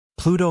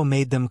Pluto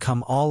made them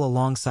come all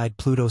alongside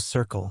Pluto's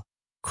circle,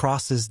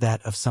 crosses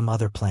that of some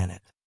other planet.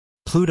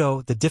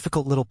 Pluto, the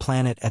difficult little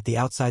planet at the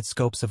outside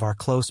scopes of our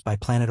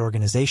close-by-planet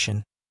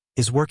organization,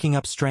 is working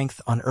up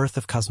strength on Earth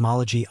of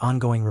cosmology.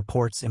 Ongoing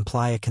reports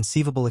imply a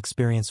conceivable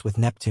experience with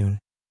Neptune,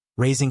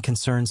 raising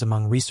concerns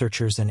among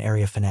researchers and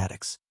area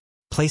fanatics.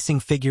 Placing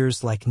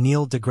figures like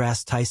Neil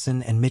deGrasse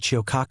Tyson and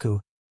Michio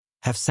Kaku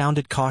have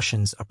sounded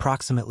cautions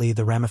approximately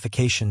the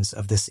ramifications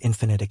of this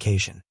infinite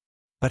occasion.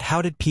 But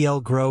how did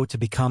PL grow to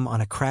become on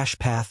a crash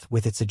path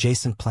with its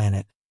adjacent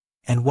planet,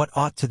 and what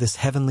ought to this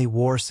heavenly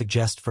war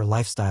suggest for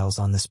lifestyles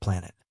on this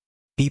planet?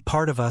 Be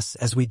part of us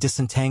as we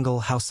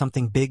disentangle how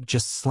something big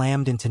just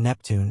slammed into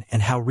Neptune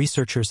and how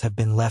researchers have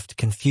been left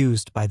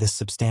confused by this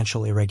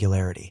substantial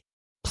irregularity.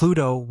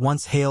 Pluto,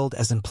 once hailed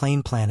as an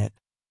plain planet,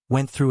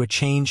 went through a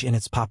change in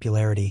its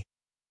popularity,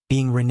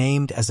 being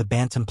renamed as a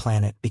Bantam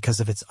planet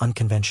because of its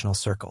unconventional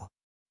circle.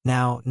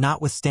 Now,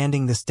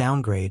 notwithstanding this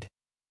downgrade,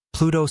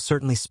 Pluto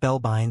certainly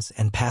spellbinds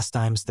and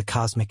pastimes the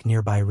cosmic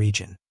nearby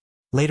region.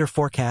 Later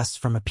forecasts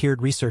from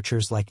appeared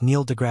researchers like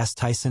Neil deGrasse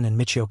Tyson and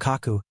Michio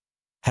Kaku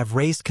have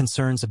raised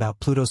concerns about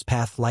Pluto's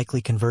path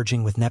likely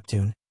converging with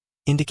Neptune,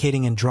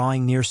 indicating a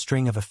drawing near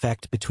string of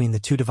effect between the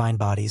two divine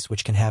bodies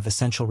which can have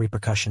essential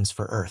repercussions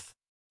for Earth.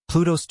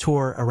 Pluto's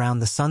tour around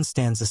the Sun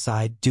stands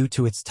aside due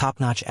to its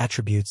top-notch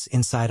attributes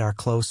inside our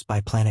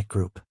close-by-planet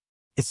group.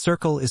 Its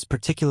circle is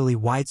particularly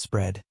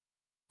widespread,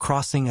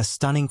 crossing a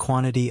stunning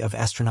quantity of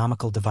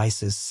astronomical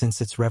devices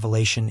since its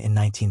revelation in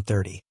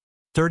 1930.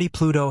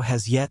 Pluto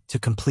has yet to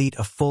complete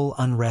a full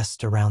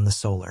unrest around the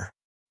solar.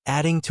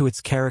 Adding to its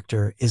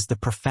character is the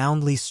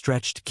profoundly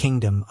stretched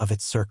kingdom of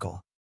its circle,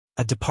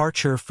 a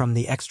departure from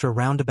the extra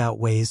roundabout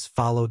ways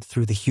followed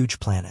through the huge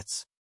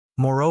planets.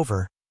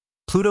 Moreover,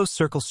 Pluto's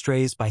circle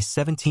strays by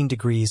 17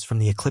 degrees from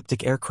the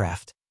ecliptic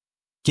aircraft,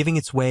 giving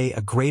its way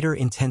a greater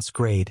intense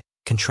grade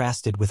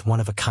contrasted with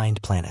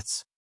one-of-a-kind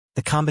planets.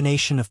 The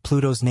combination of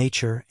Pluto's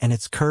nature and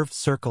its curved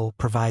circle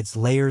provides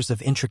layers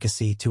of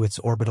intricacy to its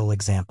orbital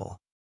example.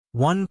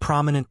 One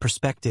prominent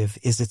perspective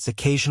is its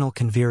occasional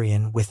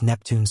converion with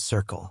Neptune's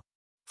circle.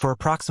 For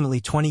approximately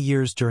 20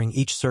 years during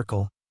each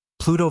circle,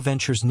 Pluto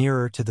ventures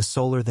nearer to the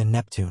solar than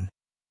Neptune,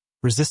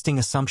 resisting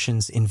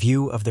assumptions in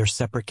view of their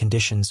separate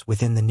conditions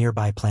within the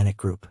nearby planet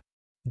group.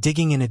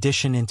 Digging in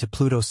addition into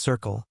Pluto's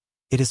circle,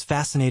 it is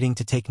fascinating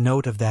to take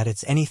note of that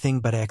it's anything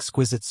but an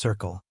exquisite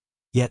circle,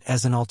 yet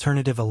as an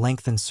alternative a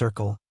lengthened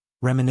circle,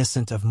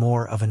 reminiscent of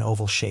more of an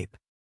oval shape.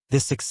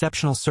 This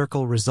exceptional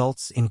circle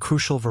results in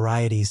crucial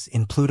varieties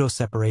in Pluto's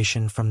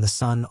separation from the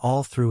Sun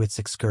all through its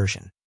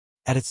excursion.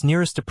 At its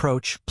nearest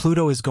approach,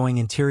 Pluto is going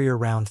interior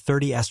round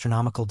 30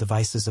 astronomical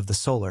devices of the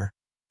solar.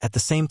 At the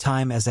same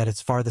time as at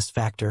its farthest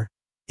factor,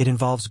 it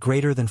involves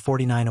greater than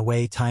 49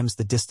 away times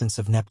the distance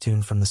of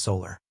Neptune from the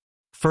solar.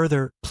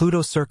 Further,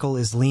 Pluto's circle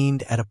is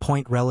leaned at a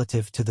point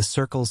relative to the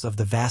circles of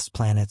the vast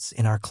planets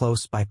in our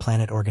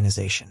close-by-planet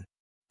organization.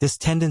 This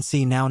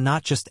tendency now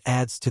not just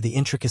adds to the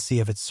intricacy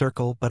of its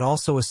circle but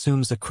also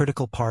assumes a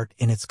critical part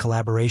in its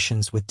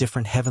collaborations with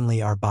different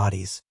heavenly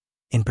bodies,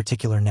 in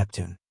particular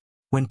Neptune.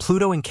 When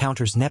Pluto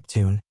encounters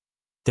Neptune,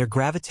 their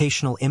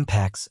gravitational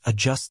impacts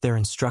adjust their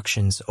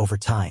instructions over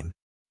time.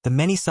 The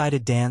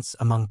many-sided dance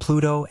among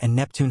Pluto and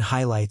Neptune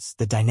highlights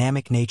the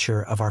dynamic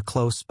nature of our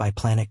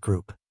close-by-planet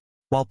group.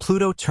 While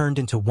Pluto turned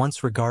into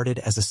once regarded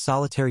as a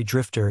solitary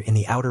drifter in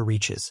the outer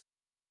reaches,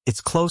 its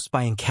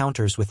close-by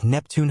encounters with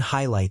Neptune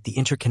highlight the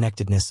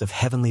interconnectedness of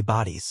heavenly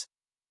bodies,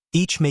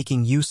 each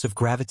making use of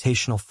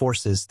gravitational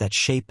forces that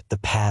shape the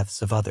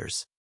paths of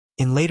others.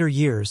 In later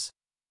years,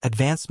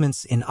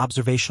 advancements in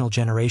observational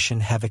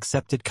generation have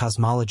accepted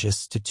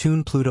cosmologists to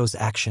tune Pluto's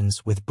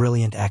actions with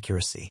brilliant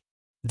accuracy.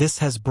 This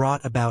has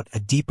brought about a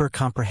deeper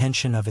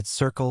comprehension of its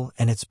circle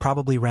and its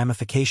probably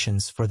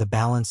ramifications for the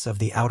balance of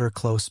the outer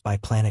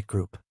close-by-planet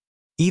group.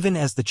 Even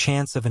as the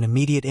chance of an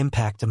immediate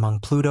impact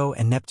among Pluto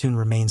and Neptune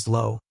remains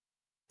low,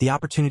 the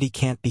opportunity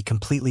can't be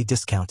completely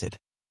discounted,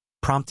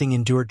 prompting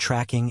endured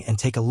tracking and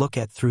take a look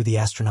at through the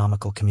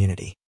astronomical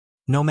community.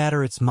 No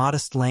matter its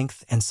modest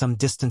length and some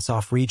distance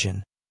off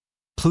region,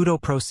 Pluto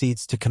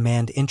proceeds to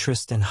command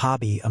interest and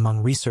hobby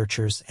among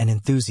researchers and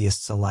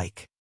enthusiasts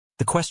alike.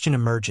 The question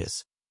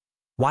emerges,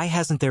 why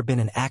hasn't there been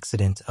an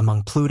accident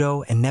among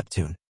Pluto and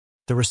Neptune?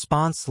 The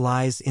response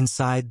lies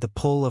inside the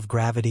pull of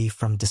gravity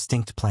from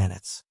distinct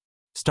planets.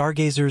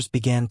 Stargazers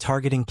began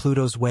targeting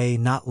Pluto's way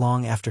not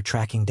long after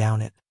tracking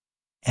down it,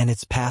 and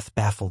its path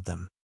baffled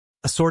them.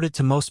 Assorted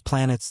to most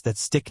planets that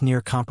stick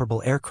near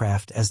comparable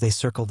aircraft as they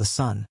circle the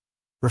Sun,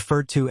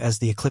 referred to as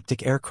the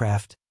ecliptic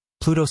aircraft,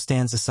 Pluto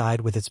stands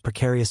aside with its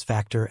precarious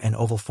factor and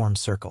oval-formed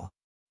circle.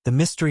 The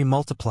mystery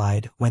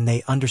multiplied when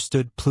they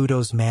understood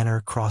Pluto's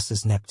manner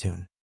crosses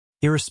Neptune.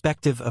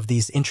 Irrespective of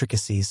these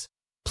intricacies,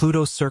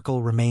 Pluto's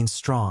circle remains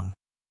strong,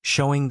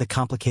 showing the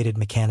complicated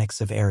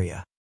mechanics of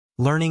area.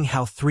 Learning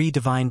how three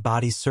divine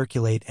bodies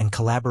circulate and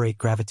collaborate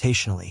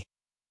gravitationally,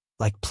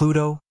 like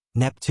Pluto,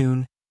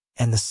 Neptune,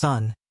 and the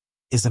Sun,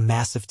 is a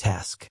massive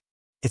task.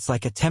 It's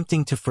like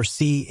attempting to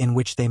foresee in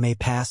which they may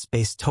pass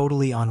based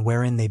totally on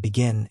wherein they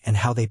begin and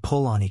how they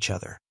pull on each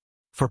other.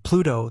 For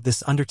Pluto,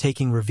 this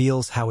undertaking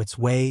reveals how its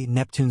way,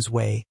 Neptune's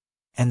way,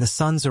 and the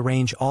Sun's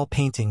arrange all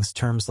paintings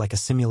terms like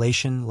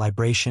assimilation,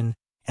 libration,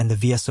 and the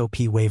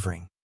VSOP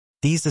wavering.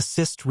 These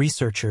assist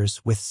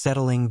researchers with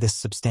settling this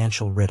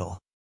substantial riddle.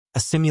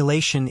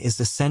 Assimilation is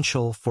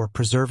essential for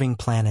preserving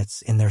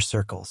planets in their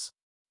circles.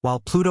 While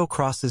Pluto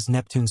crosses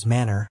Neptune's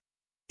manner,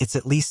 it's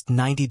at least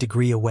 90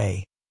 degrees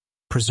away,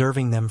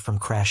 preserving them from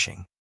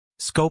crashing.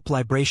 Scope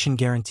libration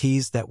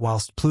guarantees that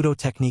whilst Pluto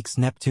techniques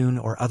Neptune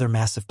or other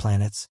massive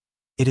planets,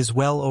 it is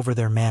well over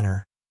their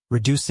manner,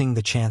 reducing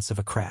the chance of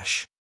a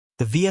crash.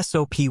 The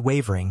VSOP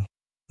wavering,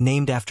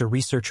 named after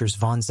researchers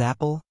von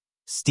Zappel,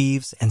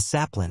 Steves, and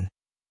Saplin,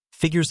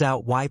 figures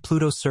out why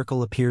Pluto's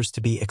circle appears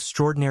to be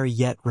extraordinary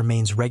yet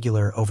remains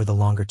regular over the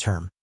longer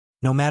term.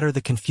 No matter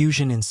the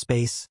confusion in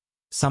space,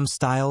 some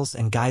styles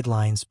and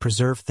guidelines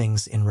preserve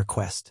things in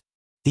request.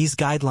 These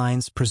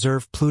guidelines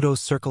preserve Pluto's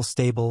circle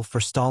stable for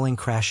stalling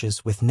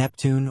crashes with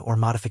Neptune or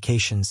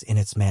modifications in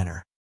its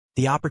manner.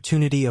 The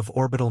opportunity of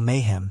orbital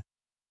mayhem,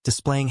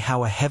 displaying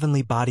how a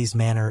heavenly body's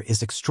manner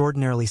is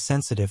extraordinarily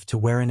sensitive to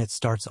wherein it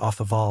starts off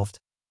evolved,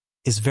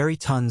 is very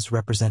tons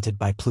represented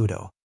by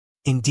Pluto.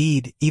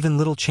 Indeed, even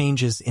little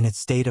changes in its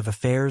state of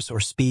affairs or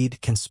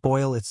speed can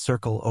spoil its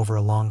circle over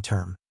a long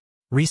term.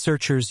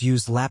 Researchers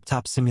use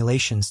laptop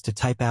simulations to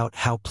type out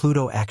how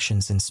Pluto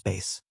actions in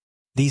space.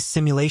 These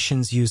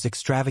simulations use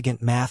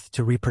extravagant math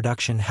to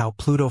reproduction how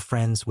Pluto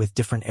friends with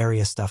different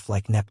area stuff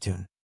like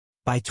Neptune.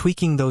 By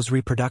tweaking those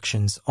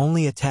reproductions,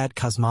 only a tad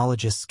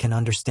cosmologists can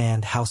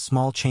understand how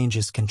small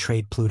changes can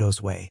trade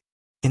Pluto's way.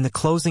 In the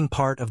closing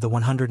part of the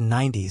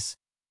 190s,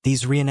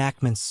 these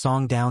reenactments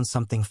song down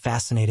something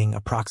fascinating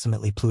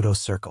approximately Pluto's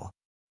circle.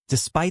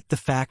 Despite the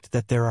fact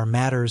that there are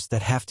matters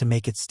that have to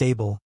make it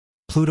stable,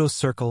 Pluto's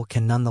circle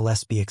can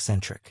nonetheless be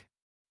eccentric.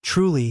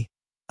 Truly,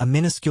 a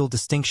minuscule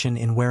distinction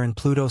in wherein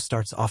Pluto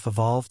starts off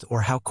evolved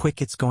or how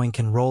quick it's going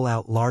can roll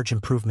out large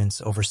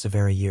improvements over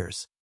severe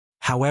years.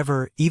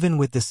 However, even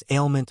with this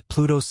ailment,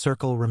 Pluto's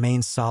circle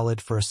remains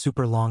solid for a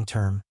super long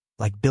term,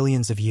 like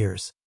billions of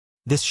years.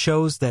 This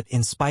shows that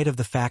in spite of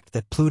the fact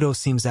that Pluto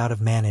seems out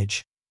of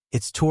manage,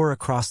 its tour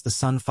across the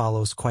Sun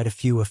follows quite a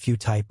few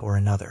type or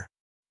another.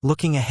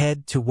 Looking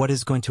ahead to what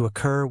is going to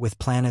occur with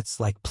planets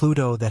like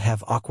Pluto that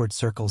have awkward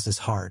circles is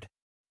hard.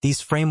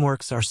 These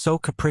frameworks are so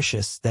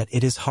capricious that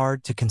it is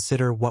hard to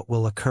consider what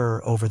will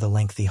occur over the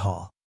lengthy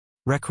haul.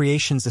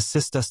 Recreations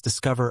assist us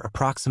discover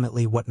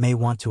approximately what may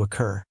want to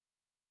occur,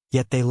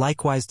 yet they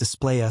likewise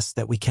display us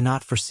that we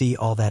cannot foresee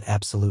all that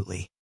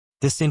absolutely.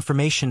 This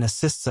information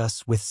assists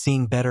us with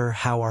seeing better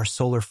how our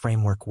solar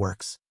framework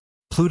works.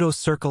 Pluto's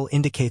circle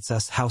indicates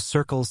us how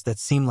circles that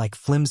seem like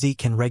flimsy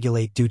can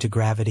regulate due to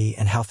gravity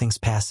and how things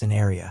pass in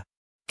area.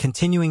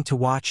 Continuing to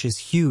watch is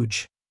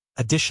huge,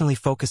 additionally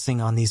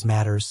focusing on these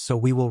matters so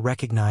we will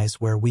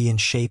recognize where we in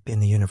shape in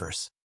the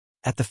universe.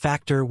 At the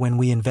factor when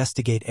we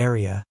investigate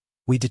area,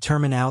 we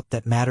determine out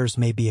that matters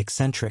may be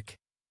eccentric,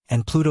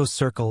 and Pluto's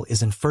circle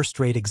is an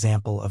first-rate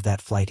example of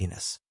that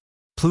flightiness.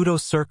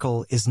 Pluto's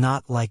circle is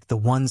not like the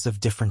ones of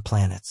different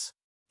planets.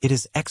 It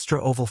is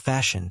extra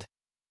oval-fashioned,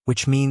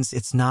 which means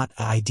it's not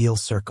an ideal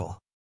circle.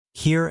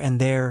 Here and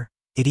there,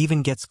 it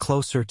even gets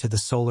closer to the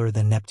solar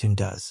than Neptune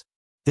does.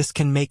 This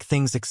can make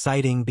things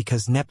exciting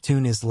because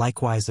Neptune is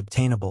likewise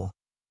obtainable,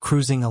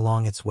 cruising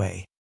along its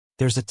way.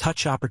 There's a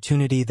touch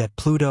opportunity that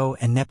Pluto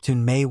and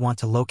Neptune may want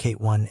to locate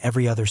one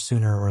every other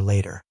sooner or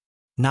later.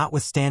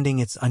 Notwithstanding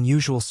its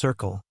unusual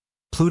circle,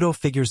 Pluto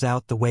figures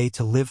out the way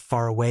to live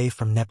far away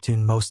from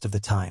Neptune most of the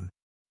time.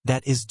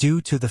 That is due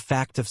to the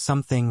fact of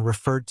something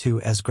referred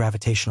to as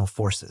gravitational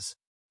forces.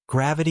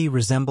 Gravity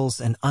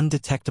resembles an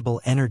undetectable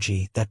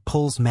energy that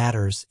pulls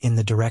matters in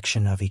the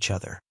direction of each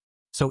other.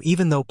 So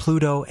even though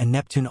Pluto and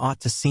Neptune ought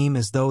to seem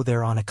as though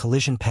they're on a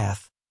collision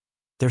path,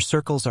 their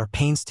circles are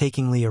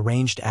painstakingly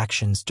arranged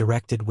actions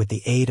directed with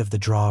the aid of the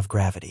draw of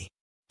gravity.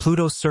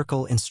 Pluto's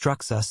circle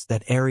instructs us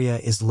that area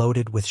is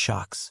loaded with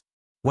shocks.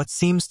 What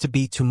seems to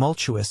be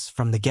tumultuous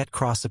from the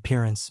get-cross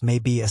appearance may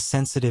be a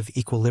sensitive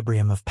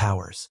equilibrium of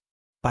powers.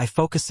 By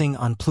focusing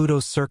on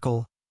Pluto's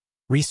circle,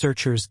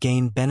 researchers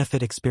gain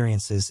benefit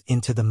experiences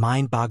into the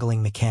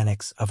mind-boggling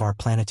mechanics of our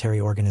planetary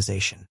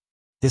organization.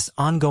 This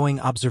ongoing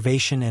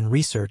observation and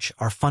research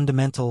are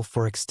fundamental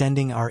for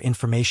extending our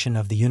information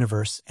of the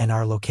universe and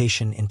our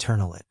location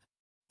internal it.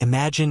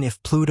 Imagine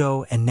if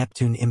Pluto and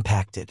Neptune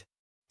impacted.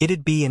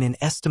 It'd be an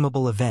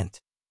inestimable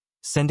event,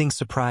 sending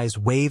surprise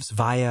waves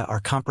via our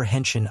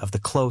comprehension of the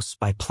close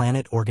by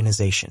planet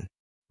organization.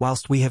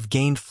 Whilst we have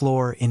gained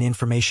floor in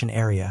information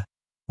area,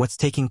 what's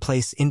taking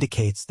place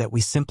indicates that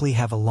we simply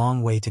have a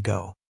long way to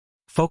go.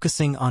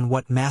 Focusing on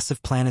what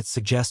massive planets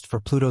suggest for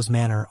Pluto's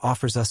manner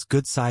offers us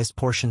good-sized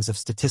portions of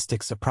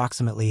statistics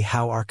approximately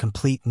how our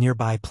complete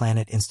nearby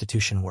planet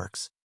institution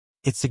works.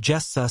 It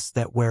suggests us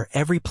that where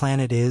every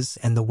planet is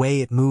and the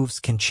way it moves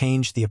can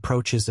change the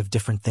approaches of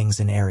different things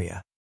in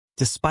area.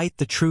 Despite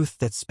the truth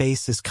that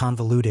space is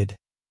convoluted,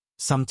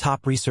 some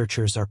top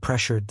researchers are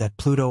pressured that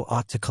Pluto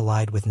ought to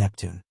collide with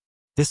Neptune.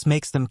 This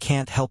makes them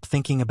can't help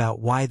thinking about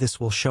why this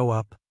will show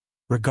up,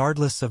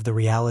 regardless of the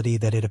reality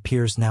that it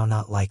appears now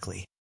not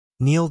likely.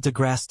 Neil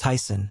deGrasse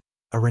Tyson,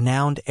 a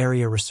renowned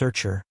area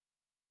researcher,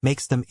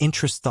 makes them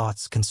interest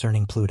thoughts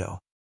concerning Pluto.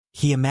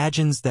 He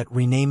imagines that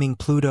renaming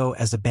Pluto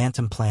as a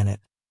bantam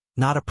planet,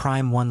 not a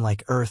prime one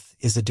like Earth,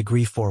 is a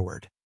degree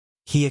forward.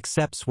 He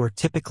accepts we're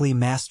typically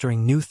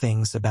mastering new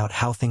things about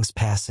how things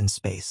pass in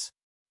space.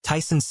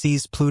 Tyson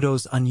sees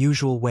Pluto's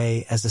unusual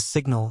way as a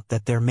signal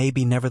that there may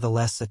be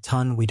nevertheless a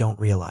ton we don't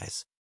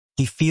realize.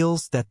 He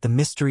feels that the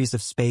mysteries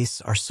of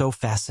space are so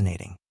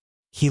fascinating.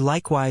 He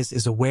likewise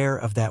is aware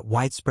of that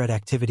widespread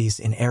activities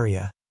in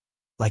area,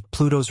 like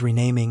Pluto's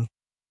renaming,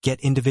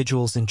 get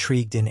individuals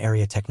intrigued in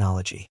area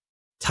technology.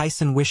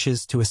 Tyson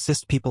wishes to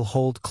assist people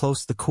hold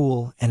close the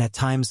cool and at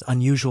times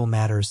unusual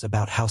matters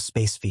about how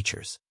space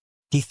features.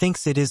 He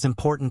thinks it is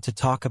important to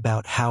talk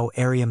about how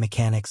area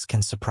mechanics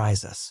can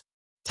surprise us.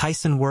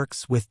 Tyson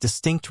works with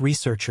distinct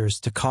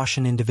researchers to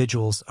caution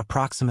individuals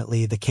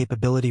approximately the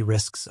capability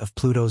risks of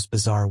Pluto's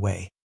bizarre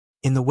way.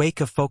 In the wake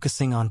of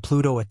focusing on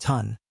Pluto a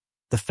ton,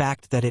 the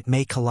fact that it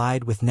may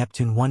collide with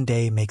Neptune one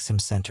day makes him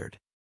centered.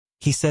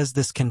 He says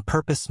this can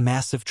purpose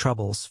massive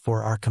troubles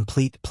for our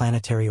complete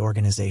planetary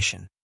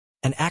organization.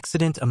 An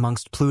accident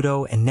amongst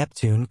Pluto and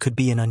Neptune could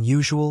be an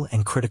unusual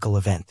and critical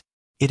event.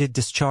 It'd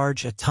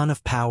discharge a ton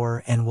of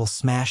power and will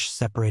smash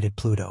separated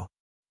Pluto.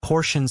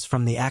 Portions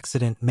from the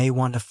accident may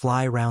want to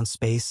fly around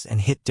space and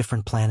hit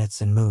different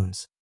planets and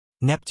moons.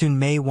 Neptune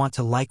may want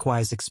to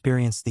likewise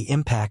experience the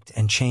impact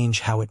and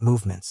change how it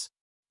movements.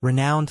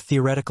 Renowned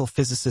theoretical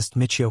physicist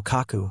Michio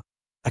Kaku,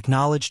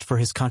 acknowledged for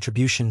his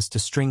contributions to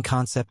string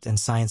concept and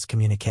science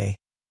communique,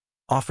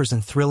 offers a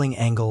thrilling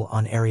angle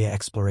on area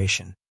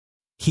exploration.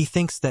 He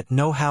thinks that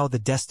know-how the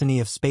destiny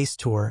of space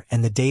tour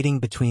and the dating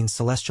between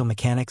celestial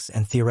mechanics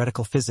and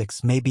theoretical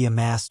physics may be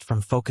amassed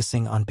from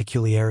focusing on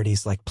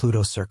peculiarities like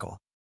Pluto's circle.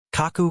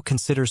 Kaku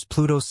considers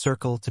Pluto's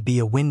circle to be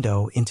a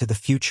window into the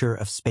future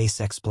of space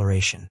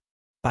exploration.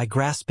 By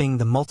grasping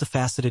the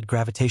multifaceted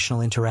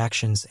gravitational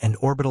interactions and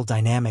orbital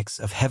dynamics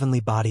of heavenly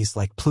bodies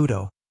like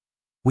Pluto,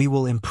 we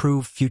will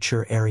improve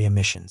future area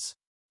missions.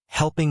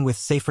 Helping with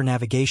safer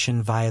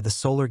navigation via the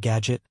solar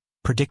gadget,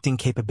 predicting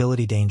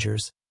capability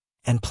dangers,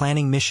 and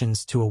planning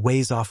missions to a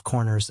ways-off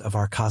corners of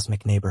our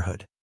cosmic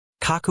neighborhood.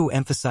 Kaku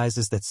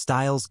emphasizes that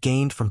styles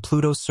gained from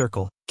Pluto's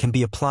circle can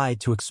be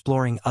applied to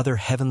exploring other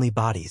heavenly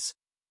bodies,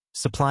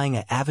 supplying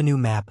an avenue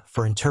map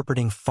for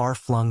interpreting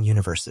far-flung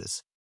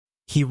universes.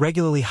 He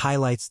regularly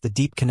highlights the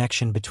deep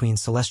connection between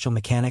celestial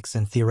mechanics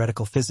and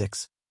theoretical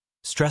physics,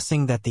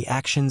 stressing that the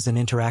actions and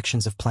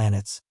interactions of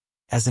planets,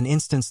 as an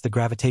instance the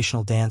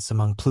gravitational dance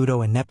among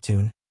Pluto and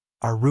Neptune,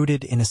 are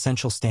rooted in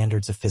essential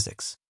standards of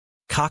physics.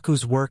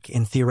 Kaku's work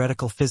in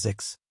theoretical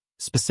physics,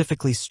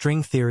 specifically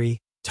string theory,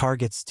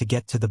 targets to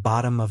get to the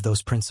bottom of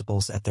those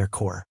principles at their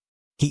core.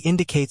 He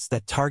indicates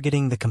that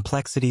targeting the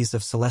complexities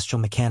of celestial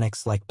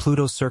mechanics like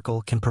Pluto's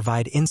circle can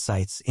provide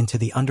insights into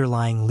the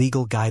underlying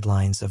legal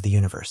guidelines of the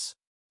universe.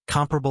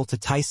 Comparable to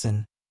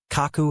Tyson,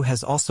 Kaku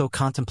has also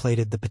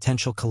contemplated the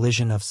potential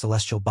collision of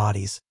celestial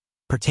bodies,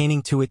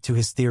 pertaining to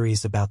his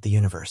theories about the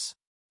universe.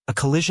 A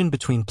collision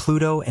between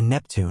Pluto and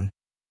Neptune,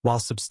 while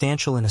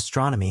substantial in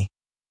astronomy,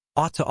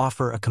 ought to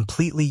offer a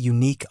completely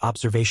unique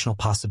observational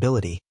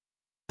possibility,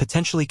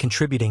 potentially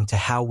contributing to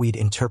how we'd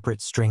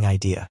interpret string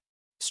idea.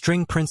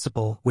 String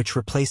principle, which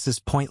replaces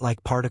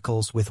point-like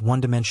particles with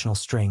one-dimensional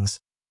strings,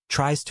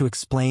 tries to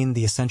explain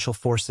the essential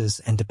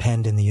forces and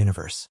depend in the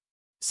universe.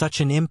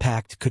 Such an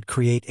impact could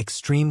create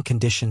extreme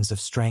conditions of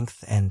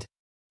strength and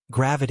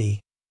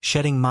gravity,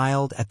 shedding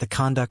mild at the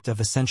conduct of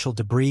essential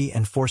debris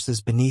and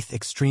forces beneath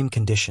extreme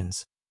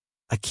conditions,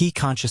 a key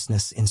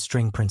consciousness in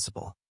string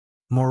principle.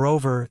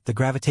 Moreover, the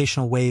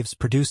gravitational waves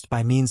produced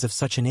by means of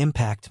such an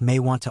impact may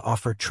want to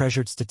offer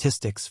treasured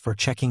statistics for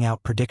checking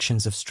out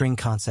predictions of string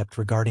concept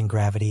regarding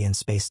gravity and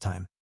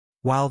spacetime.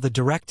 While the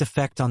direct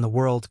effect on the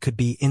world could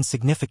be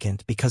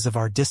insignificant because of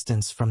our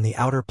distance from the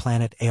outer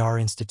planet AR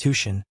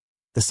institution,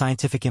 the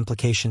scientific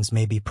implications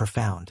may be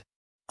profound.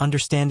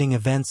 Understanding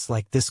events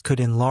like this could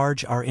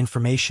enlarge our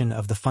information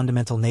of the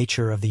fundamental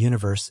nature of the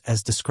universe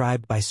as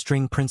described by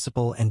string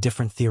principle and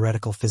different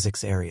theoretical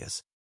physics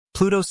areas.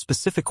 Pluto's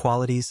specific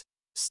qualities,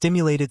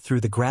 stimulated through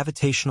the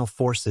gravitational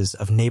forces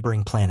of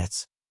neighboring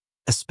planets,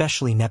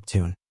 especially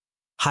Neptune,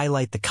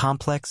 highlight the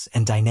complex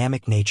and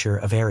dynamic nature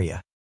of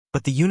area.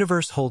 But the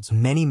universe holds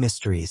many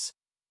mysteries,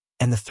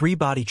 and the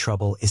three-body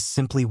trouble is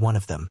simply one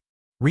of them.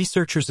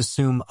 Researchers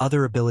assume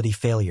other ability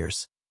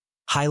failures,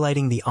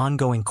 highlighting the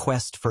ongoing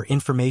quest for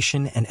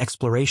information and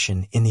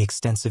exploration in the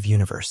extensive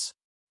universe.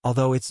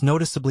 Although it's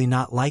noticeably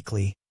not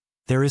likely,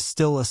 there is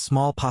still a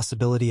small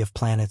possibility of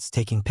planets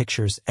taking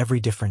pictures every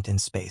different in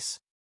space.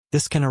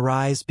 This can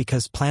arise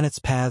because planets'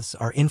 paths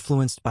are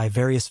influenced by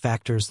various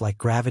factors like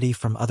gravity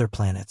from other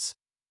planets,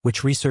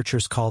 which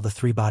researchers call the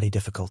three-body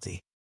difficulty.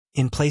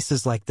 In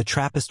places like the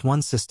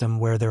TRAPPIST-1 system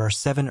where there are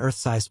 7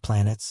 Earth-sized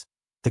planets,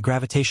 the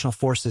gravitational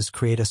forces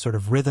create a sort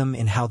of rhythm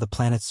in how the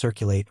planets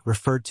circulate,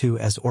 referred to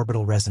as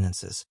orbital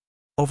resonances.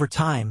 Over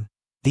time,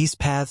 these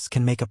paths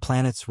can make a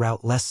planet's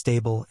route less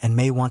stable and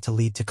may want to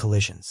lead to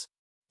collisions.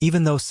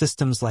 Even though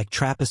systems like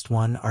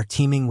TRAPPIST-1 are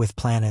teeming with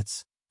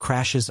planets,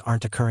 crashes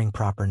aren't occurring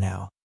proper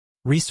now.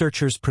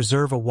 Researchers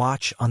preserve a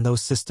watch on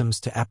those systems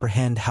to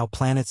apprehend how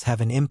planets have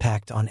an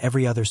impact on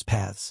every other's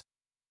paths,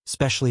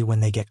 especially when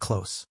they get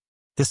close.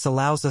 This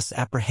allows us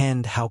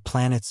apprehend how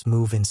planets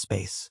move in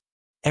space.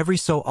 Every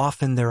so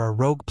often there are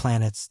rogue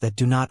planets that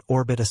do not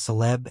orbit a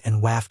celeb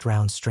and waft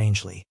round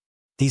strangely.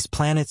 These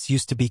planets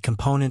used to be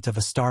component of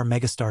a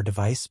star-megastar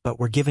device but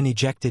were given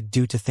ejected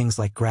due to things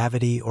like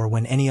gravity or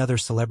when any other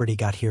celebrity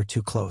got here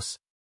too close.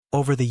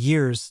 Over the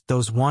years,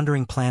 those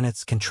wandering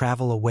planets can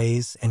travel a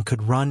ways and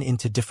could run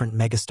into different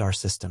megastar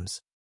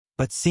systems.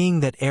 But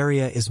seeing that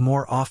area is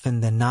more often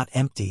than not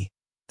empty,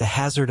 the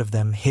hazard of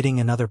them hitting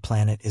another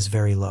planet is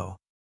very low.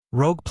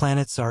 Rogue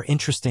planets are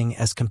interesting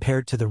as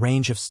compared to the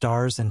range of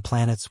stars and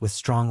planets with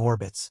strong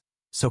orbits,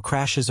 so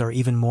crashes are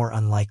even more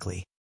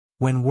unlikely.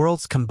 When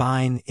worlds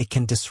combine, it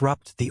can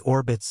disrupt the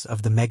orbits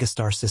of the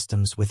megastar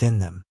systems within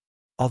them.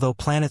 Although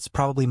planets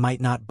probably might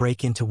not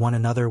break into one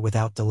another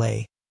without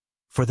delay,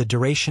 for the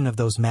duration of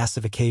those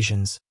massive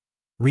occasions,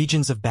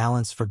 regions of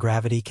balance for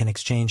gravity can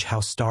exchange how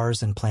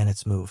stars and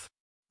planets move.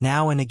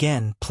 Now and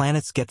again,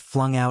 planets get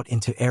flung out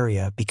into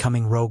area,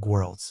 becoming rogue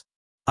worlds.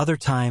 Other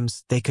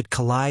times, they could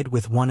collide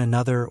with one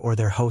another or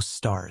their host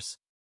stars.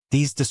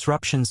 These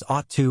disruptions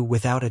ought to,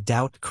 without a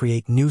doubt,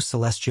 create new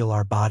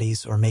celestial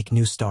bodies or make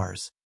new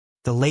stars.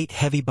 The late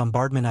heavy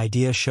bombardment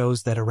idea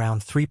shows that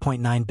around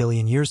 3.9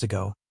 billion years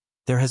ago,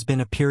 there has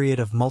been a period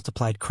of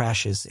multiplied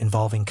crashes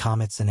involving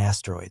comets and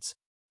asteroids.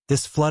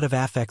 This flood of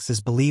affects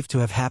is believed to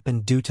have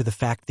happened due to the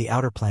fact the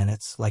outer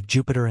planets, like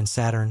Jupiter and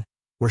Saturn,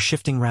 were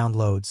shifting round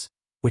loads,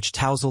 which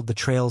tousled the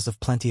trails of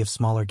plenty of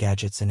smaller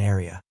gadgets in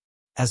area.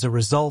 As a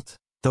result,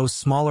 those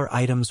smaller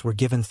items were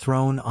given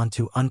thrown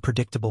onto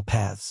unpredictable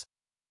paths,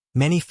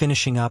 many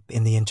finishing up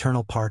in the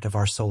internal part of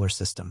our solar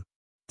system.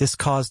 This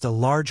caused a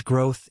large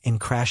growth in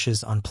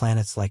crashes on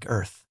planets like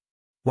Earth.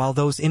 While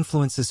those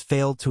influences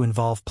failed to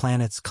involve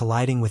planets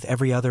colliding with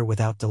every other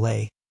without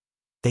delay,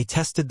 they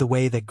tested the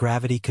way that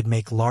gravity could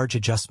make large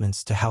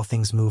adjustments to how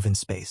things move in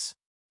space.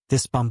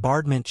 This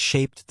bombardment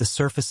shaped the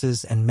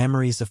surfaces and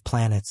memories of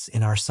planets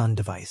in our Sun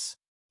device.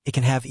 It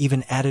can have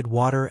even added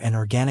water and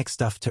organic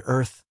stuff to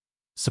Earth,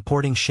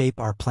 supporting shape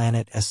our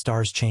planet as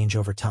stars change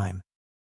over time.